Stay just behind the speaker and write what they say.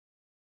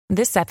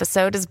This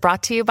episode is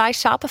brought to you by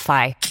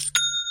Shopify.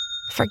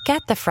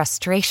 Forget the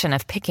frustration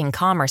of picking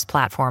commerce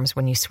platforms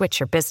when you switch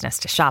your business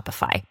to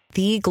Shopify,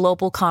 the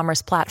global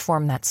commerce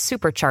platform that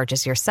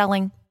supercharges your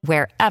selling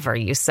wherever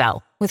you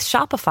sell. With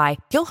Shopify,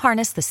 you'll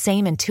harness the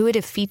same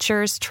intuitive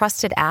features,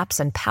 trusted apps,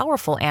 and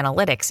powerful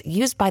analytics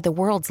used by the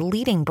world's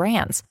leading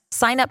brands.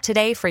 Sign up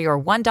today for your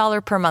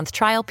 $1 per month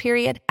trial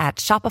period at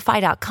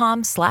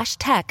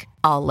shopify.com/tech,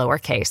 all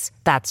lowercase.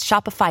 That's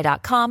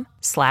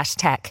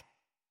shopify.com/tech.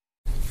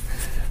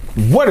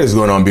 What is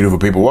going on, beautiful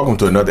people? Welcome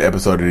to another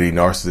episode of The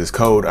Narcissist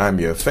Code. I'm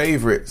your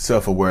favorite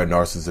self-aware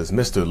narcissist,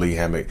 Mr. Lee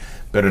Hammock,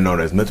 better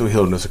known as Mental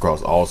Healness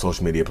across all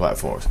social media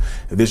platforms.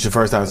 If this is your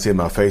first time seeing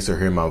my face or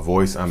hearing my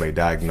voice, I'm a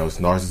diagnosed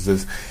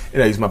narcissist,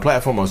 and I use my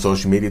platform on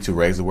social media to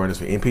raise awareness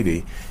for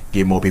NPD,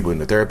 get more people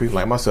into therapy,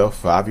 like myself,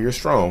 5 years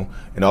strong,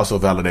 and also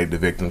validate the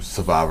victims,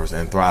 survivors,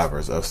 and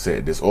thrivers of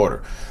said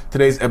disorder.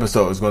 Today's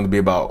episode is going to be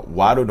about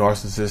why do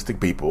narcissistic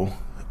people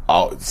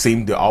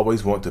seem to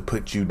always want to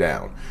put you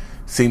down,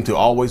 seem to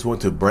always want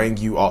to bring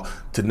you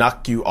off, to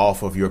knock you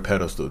off of your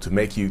pedestal, to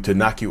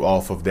knock you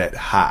off of that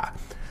high.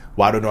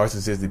 Why do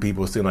narcissistic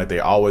people seem like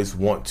they always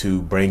want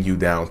to bring you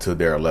down to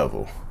their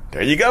level?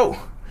 There you go.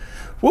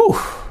 Woo!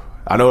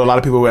 I know a lot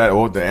of people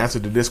want the answer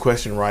to this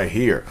question right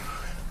here.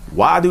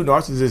 Why do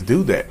narcissists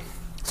do that?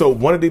 So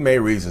one of the main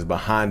reasons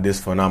behind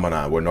this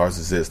phenomenon where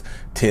narcissists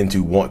tend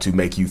to want to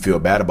make you feel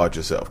bad about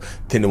yourself,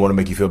 tend to want to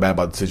make you feel bad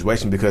about the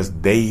situation because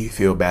they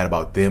feel bad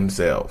about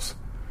themselves.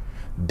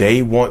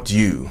 They want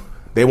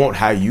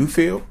how you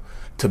feel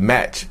to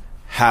match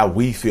how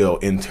we feel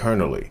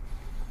internally.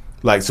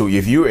 Like, so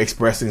if you're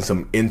expressing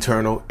some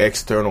internal,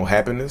 external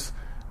happiness,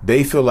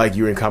 they feel like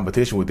you're in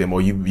competition with them,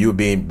 or you're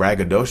being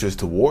braggadocious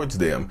towards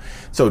them.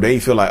 So they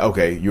feel like,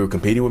 okay, you're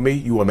competing with me.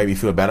 You want to make me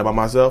feel bad about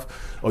myself,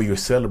 or you're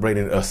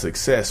celebrating a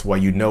success while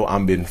you know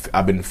I've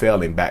been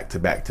failing back to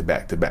back to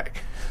back to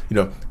back. You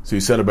know, so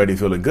you're celebrating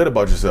feeling good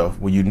about yourself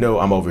when you know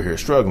I'm over here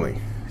struggling.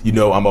 You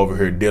know, I'm over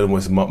here dealing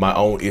with my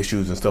own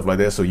issues and stuff like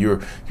that. So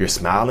you're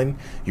smiling,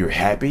 you're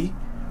happy.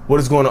 What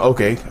is going on?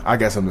 Okay, I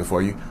got something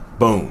for you.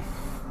 Boom.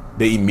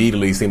 They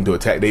immediately seem to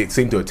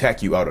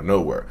attack you out of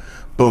nowhere.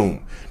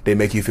 Boom. They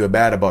make you feel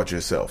bad about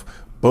yourself.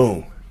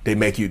 Boom. They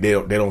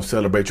don't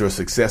celebrate your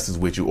successes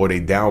with you, or they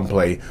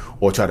downplay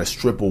or try to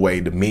strip away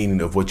the meaning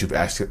of what you've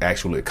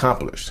actually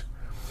accomplished.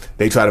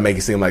 They try to make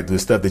it seem like the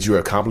stuff that you're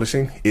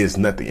accomplishing is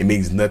nothing. It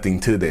means nothing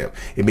to them.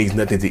 It means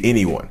nothing to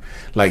anyone.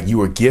 Like, you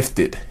were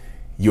gifted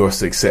your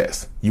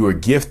success. You are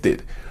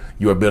gifted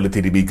your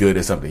ability to be good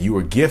at something. You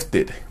are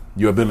gifted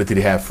your ability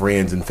to have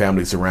friends and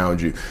family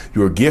surround you.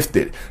 You are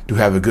gifted to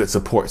have a good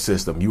support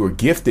system. You are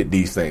gifted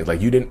these things.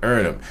 Like, you didn't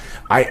earn them.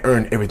 I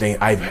earned everything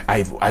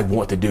I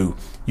want to do.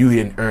 You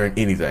didn't earn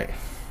anything.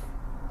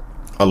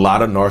 A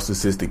lot of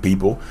narcissistic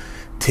people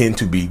tend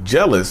to be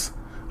jealous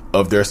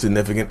of their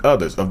significant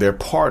others, of their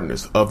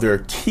partners, of their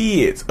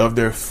kids, of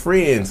their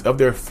friends, of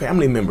their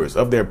family members,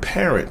 of their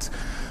parents,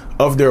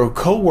 of their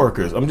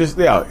co-workers. Of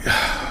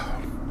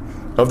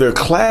their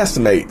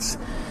classmates.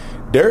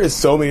 There is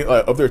so many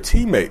of their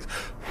teammates.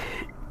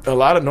 A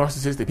lot of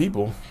narcissistic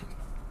people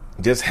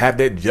just have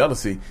that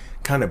jealousy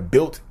kind of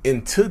built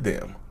into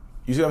them.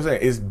 You see what I'm saying?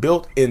 It's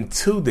built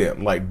into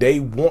them. Like, they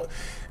want.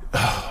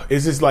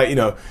 It's just like, you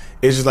know.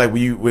 It's just like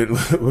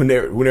when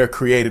they're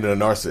creating a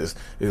narcissist.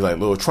 It's like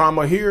little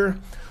trauma here,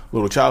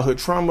 little childhood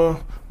trauma,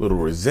 little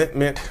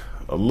resentment,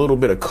 a little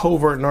bit of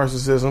covert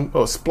narcissism,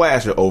 a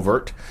splash of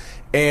overt.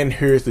 And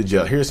here's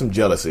some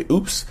jealousy.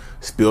 Oops,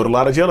 spilled a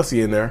lot of jealousy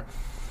in there.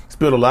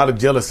 Spilled a lot of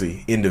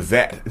jealousy in the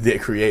vat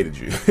that created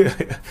you.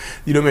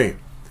 You know what I mean?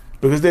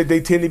 Because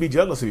they tend to be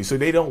jealous of you, so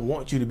they don't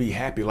want you to be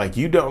happy. Like,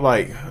 you don't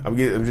like. I'm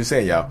just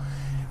saying, y'all.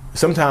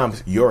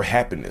 Sometimes your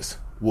happiness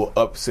will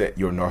upset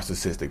your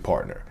narcissistic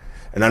partner,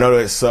 and I know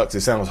that sucks.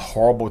 It sounds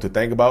horrible to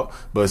think about,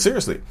 but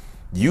seriously,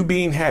 you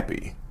being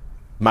happy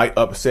might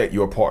upset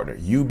your partner.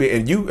 And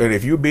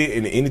if you be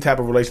in any type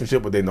of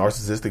relationship with a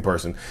narcissistic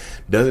person,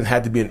 doesn't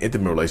have to be an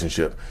intimate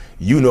relationship.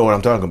 You know what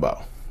I'm talking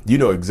about. You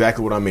know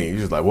exactly what I mean. You're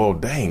just like, well,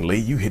 dang, Lee,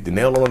 you hit the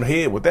nail on the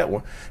head with that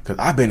one. Because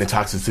I've been in a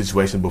toxic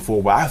situation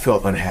before where I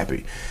felt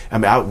unhappy. I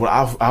mean,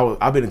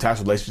 I've been in a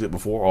toxic relationship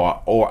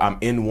before, or I'm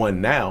in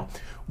one now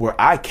where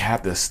I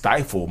have to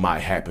stifle my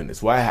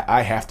happiness, why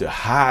I have to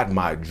hide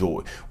my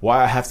joy,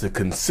 why I have to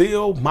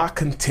conceal my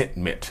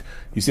contentment.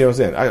 You see what I'm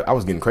saying? I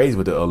was getting crazy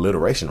with the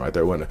alliteration right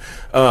there, wasn't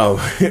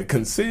I?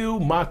 Conceal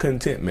my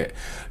contentment.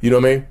 You know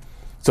what I mean?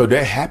 So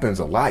that happens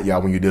a lot,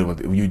 y'all, when you're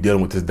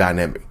dealing with this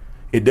dynamic.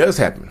 It does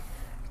happen.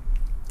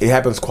 It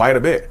happens quite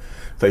a bit.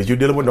 So if you're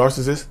dealing with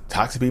narcissists,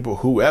 toxic people,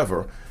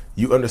 whoever,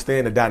 you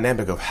understand the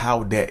dynamic of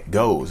how that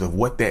goes, of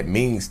what that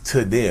means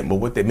to them, or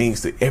what that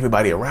means to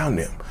everybody around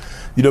them.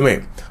 You know what I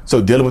mean?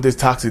 So dealing with these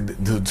toxic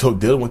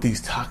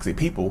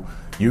people,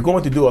 you're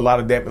going to do a lot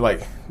of that.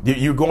 Like,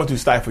 you're going to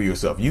stifle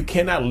yourself. You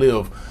cannot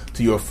live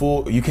to your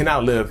full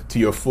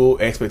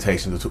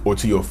expectations or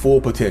to your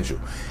full potential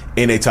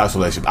in a toxic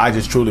relationship. I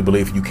just truly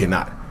believe you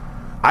cannot.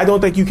 I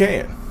don't think you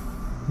can.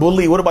 Well,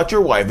 Lee, what about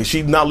your wife? Is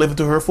she not living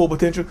to her full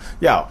potential?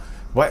 Y'all,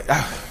 what?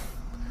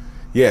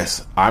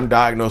 Yes, I'm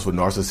diagnosed with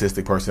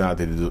narcissistic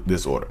personality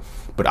disorder,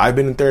 but I've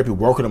been in therapy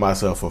working on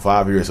myself for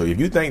 5 years. So if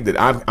you think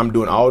that I'm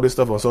doing all this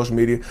stuff on social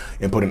media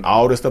and putting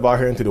all this stuff out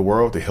here into the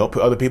world to help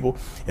other people,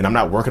 and I'm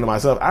not working on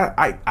myself,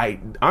 I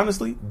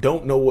honestly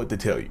don't know what to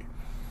tell you.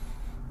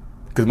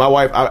 Because my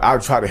wife, I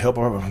try to help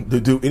her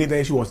to do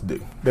anything she wants to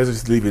do. Let's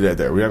just leave it at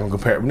that. We're not going to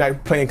compare. We're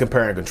not playing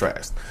compare and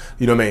contrast.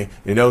 You know what I mean?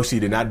 You know, she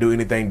did not do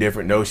anything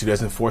different. No, she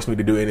doesn't force me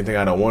to do anything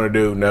I don't want to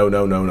do. No.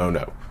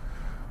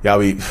 Y'all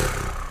be,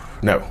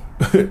 no.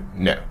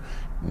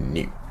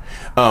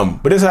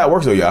 But this is how it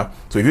works though, y'all.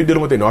 So if you're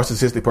dealing with a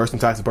narcissistic person,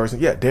 toxic person,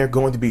 yeah, they're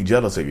going to be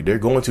jealous of you. They're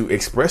going to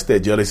express that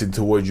jealousy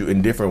towards you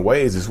in different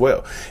ways as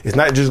well. It's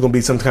not just going to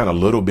be some kind of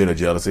little bit of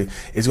jealousy.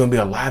 It's going to be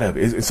a lot of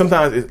it.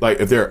 Sometimes it's like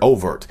if they're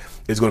overt,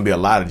 it's going to be a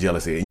lot of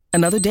jealousy.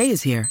 Another day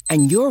is here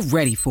and you're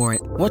ready for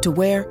it. What to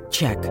wear?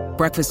 Check.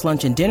 Breakfast,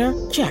 lunch, and dinner?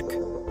 Check.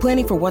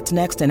 Planning for what's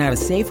next and how to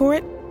save for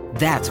it?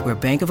 That's where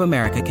Bank of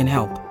America can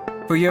help.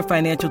 For your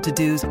financial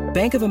to-dos,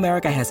 Bank of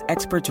America has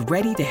experts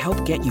ready to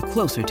help get you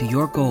closer to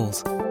your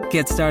goals.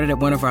 Get started at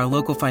one of our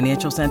local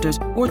financial centers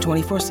or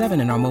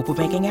 24/7 in our mobile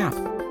banking app.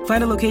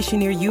 Find a location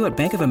near you at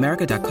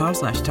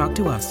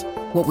bankofamerica.com/talktous.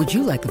 What would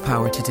you like the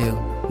power to do?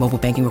 Mobile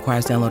banking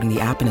requires downloading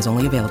the app and is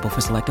only available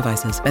for select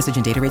devices. Message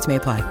and data rates may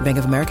apply. Bank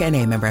of America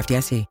NA, member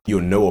FDIC.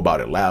 You'll know about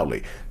it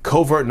loudly.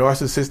 Covert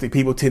narcissistic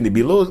people tend to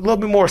be a little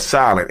bit more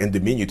silent and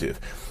diminutive.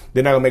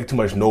 They're not gonna make too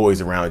much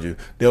noise around you.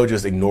 They'll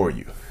just ignore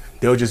you.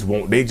 They just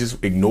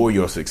ignore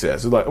your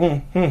success. It's like,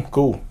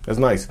 cool, that's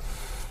nice.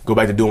 Go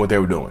back to doing what they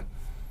were doing.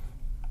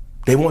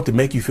 They want to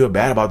make you feel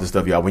bad about this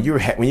stuff, y'all. When you're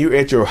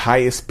at your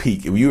highest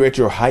peak, when you're at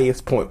your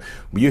highest point,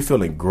 when you're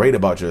feeling great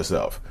about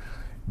yourself,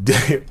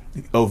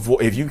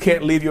 if you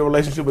can't leave your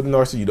relationship with a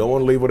narcissist, you don't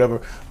want to leave,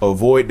 whatever,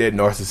 avoid that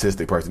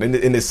narcissistic person. And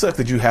it sucks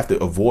that you have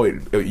to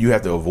avoid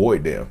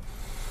them.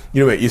 You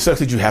know what I mean? It sucks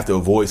that you have to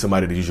avoid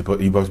somebody that you're supposed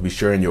to be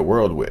sharing your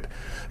world with,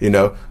 you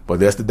know? But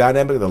that's the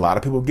dynamic that a lot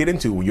of people get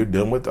into when you're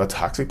dealing with a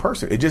toxic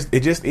person. It just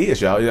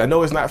is, y'all. I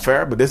know it's not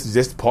fair, but this is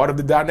just part of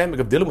the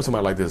dynamic of dealing with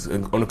somebody like this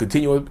on a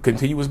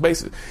continuous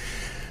basis.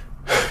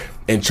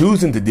 And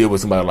choosing to deal with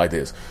somebody like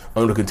this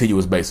on a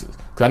continuous basis.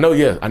 Because I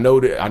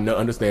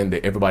understand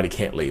that everybody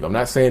can't leave. I'm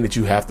not saying that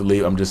you have to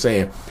leave. I'm just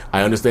saying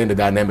I understand the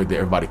dynamic that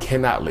everybody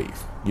cannot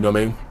leave. You know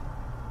what I mean?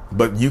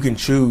 But you can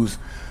choose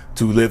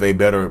to live a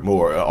better,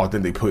 more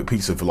authentic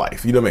piece of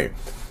life. You know what I mean?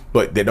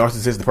 But that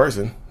narcissistic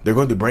person, they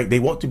want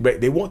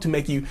to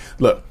make you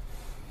look.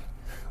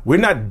 We're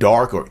not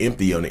dark or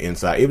empty on the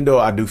inside, even though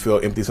I do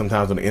feel empty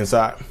sometimes on the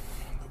inside.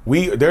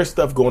 There's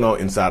stuff going on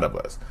inside of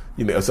us.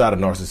 You know, outside of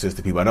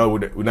narcissistic people. I know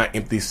we're not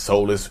empty,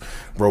 soulless,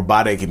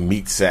 robotic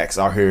meat sacks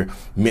out here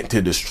meant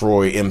to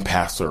destroy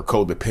empaths or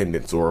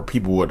codependents or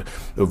people would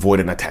avoid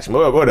an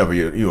attachment or whatever.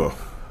 You're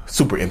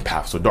super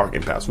empaths or dark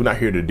empaths. We're not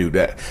here to do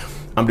that.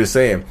 I'm just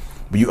saying.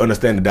 But you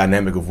understand the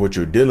dynamic of what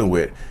you're dealing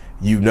with.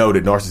 You know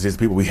that narcissistic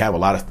people, we have a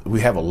lot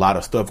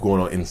of stuff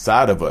going on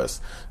inside of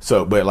us.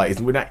 So, but like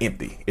we're not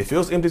empty. It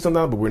feels empty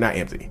sometimes, but we're not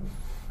empty.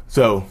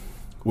 So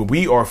when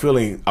we are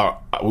feeling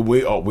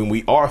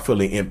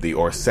empty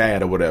or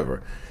sad or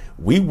whatever,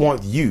 we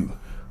want you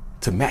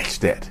to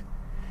match that.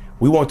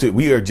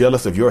 We are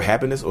jealous of your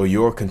happiness or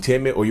your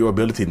contentment or your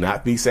ability to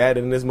not be sad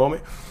in this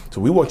moment.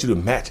 So we want you to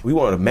match. We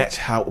want to match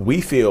how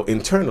we feel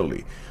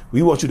internally.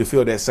 We want you to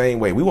feel that same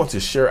way. We want to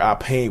share our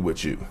pain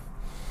with you.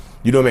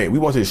 You know what I mean? We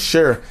want to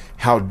share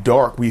how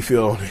dark we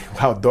feel,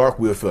 how dark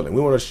we're feeling.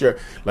 We want to share,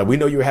 like we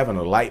know you're having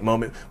a light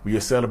moment where you're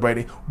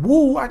celebrating.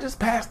 Woo, I just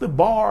passed the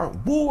bar.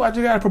 Woo, I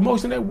just got a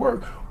promotion at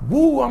work.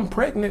 Woo, I'm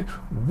pregnant.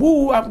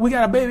 Woo, we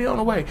got a baby on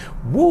the way.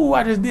 Woo,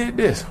 I just did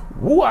this.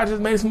 Woo, I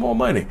just made some more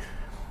money.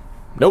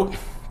 Nope.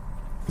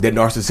 That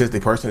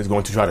narcissistic person is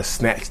going to try to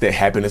snatch that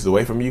happiness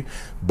away from you,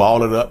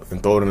 ball it up,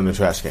 and throw it in the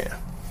trash can.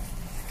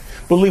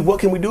 But Lee, what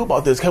can we do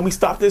about this? Can we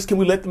stop this? Can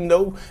we let them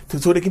know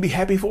so they can be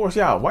happy for us?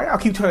 Y'all, why y'all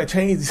keep trying to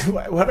change?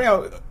 Why do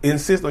y'all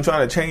insist on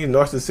trying to change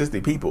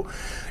narcissistic people?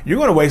 You're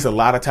going to waste a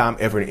lot of time,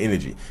 effort, and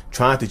energy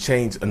trying to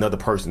change another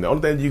person. The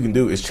only thing you can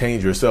do is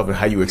change yourself and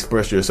how you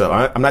express yourself.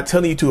 I'm not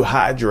telling you to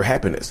hide your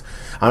happiness.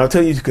 I'm not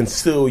telling you to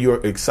conceal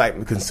your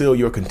excitement, conceal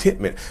your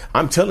contentment.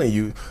 I'm telling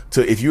you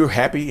to, if you're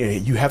happy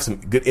and you have some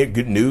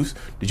good news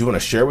that you want to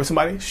share with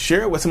somebody,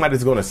 share it with somebody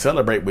that's going to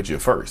celebrate with you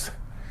first.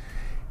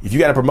 If you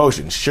got a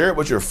promotion, share it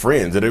with your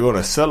friends that are going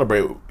to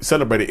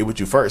celebrate it with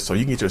you first. So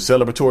you can get your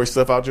celebratory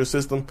stuff out your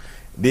system.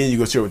 Then you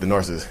go share it with the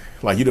narcissist.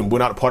 Like you done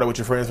went out to party with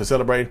your friends for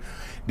celebrating.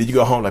 Then you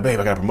go home like,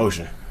 babe, I got a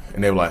promotion.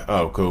 And they were like,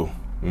 oh, cool.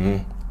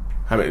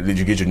 How many, did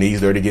you get your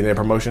knees dirty getting that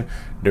promotion?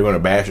 They're going to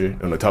bash you. They're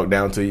going to talk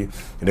down to you. And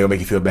they're going to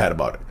make you feel bad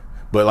about it.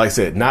 But like I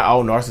said, not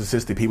all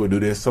narcissistic people do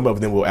this. Some of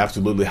them will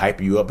absolutely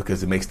hype you up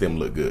because it makes them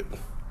look good.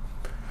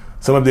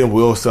 Some of them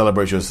will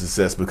celebrate your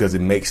success because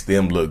it makes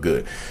them look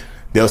good.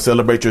 They'll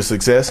celebrate your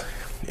success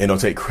and they'll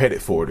take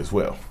credit for it as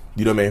well.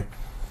 You know what I mean?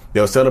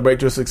 They'll celebrate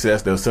your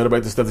success. They'll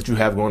celebrate the stuff that you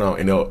have going on,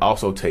 and they'll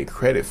also take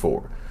credit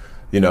for it.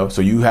 You know,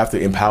 so you have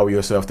to empower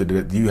yourself to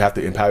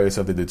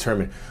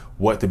determine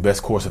what the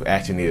best course of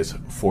action is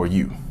for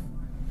you.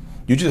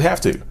 You just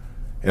have to.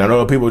 And I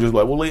know people are just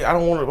like, well, Lee, I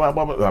don't want to, blah,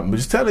 blah, blah. I'm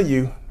just telling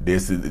you,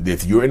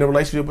 if you're in a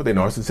relationship with a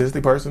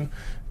narcissistic person,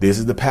 this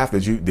is the path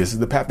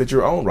that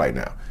you're on right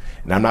now.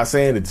 And I'm not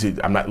saying that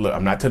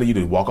I'm not telling you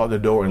to walk out the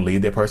door and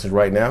leave that person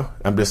right now.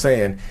 I'm just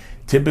saying,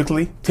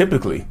 typically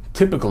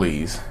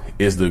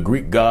is the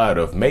Greek god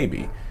of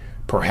maybe,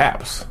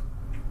 perhaps.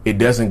 It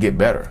doesn't get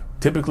better.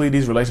 Typically,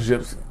 these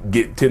relationships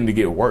tend to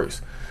get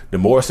worse. The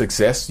more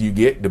success you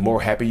get, the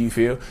more happy you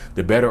feel,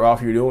 the better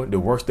off you're doing, the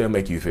worse they'll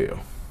make you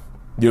feel.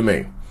 You know what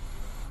I mean?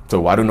 So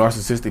why do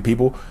narcissistic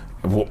people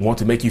want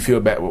to make you feel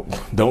bad?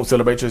 Don't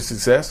celebrate your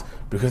success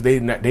because they're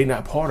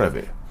not part of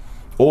it.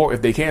 Or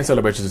if they can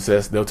celebrate your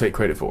success, they'll take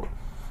credit for it.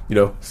 You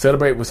know,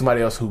 celebrate with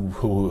somebody else who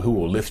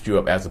will lift you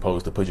up as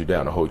opposed to put you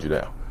down or hold you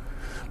down.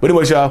 But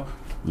anyways, y'all,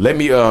 let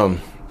me I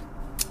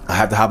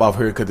have to hop off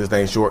here and cut this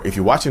thing short. If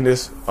you're watching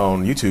this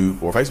on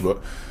YouTube or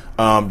Facebook,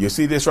 you'll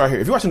see this right here.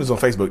 If you're watching this on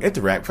Facebook,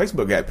 interact.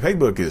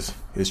 Facebook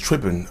is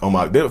tripping on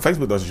my.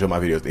 Facebook doesn't show my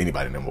videos to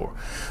anybody anymore.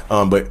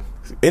 But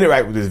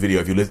interact with this video.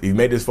 If you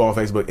made this far on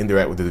Facebook,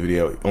 interact with this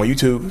video. On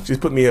YouTube,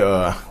 just put me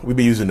we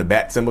be using the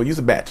bat symbol. Use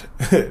a bat,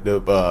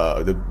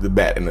 the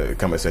bat in the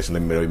comment section.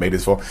 Let me know you made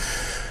this far.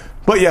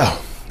 But yeah,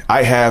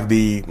 I have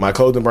my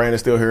clothing brand is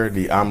still here.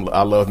 The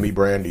I Love Me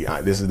brand.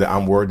 This is the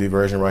I'm Worthy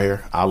version right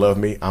here. I Love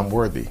Me, I'm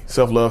Worthy.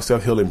 Self-love,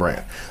 self-healing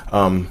brand.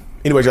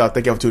 Anyway, y'all,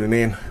 thank y'all for tuning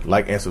in.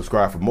 Like and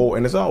subscribe for more.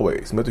 And as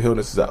always, mental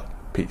healness is out.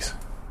 Peace.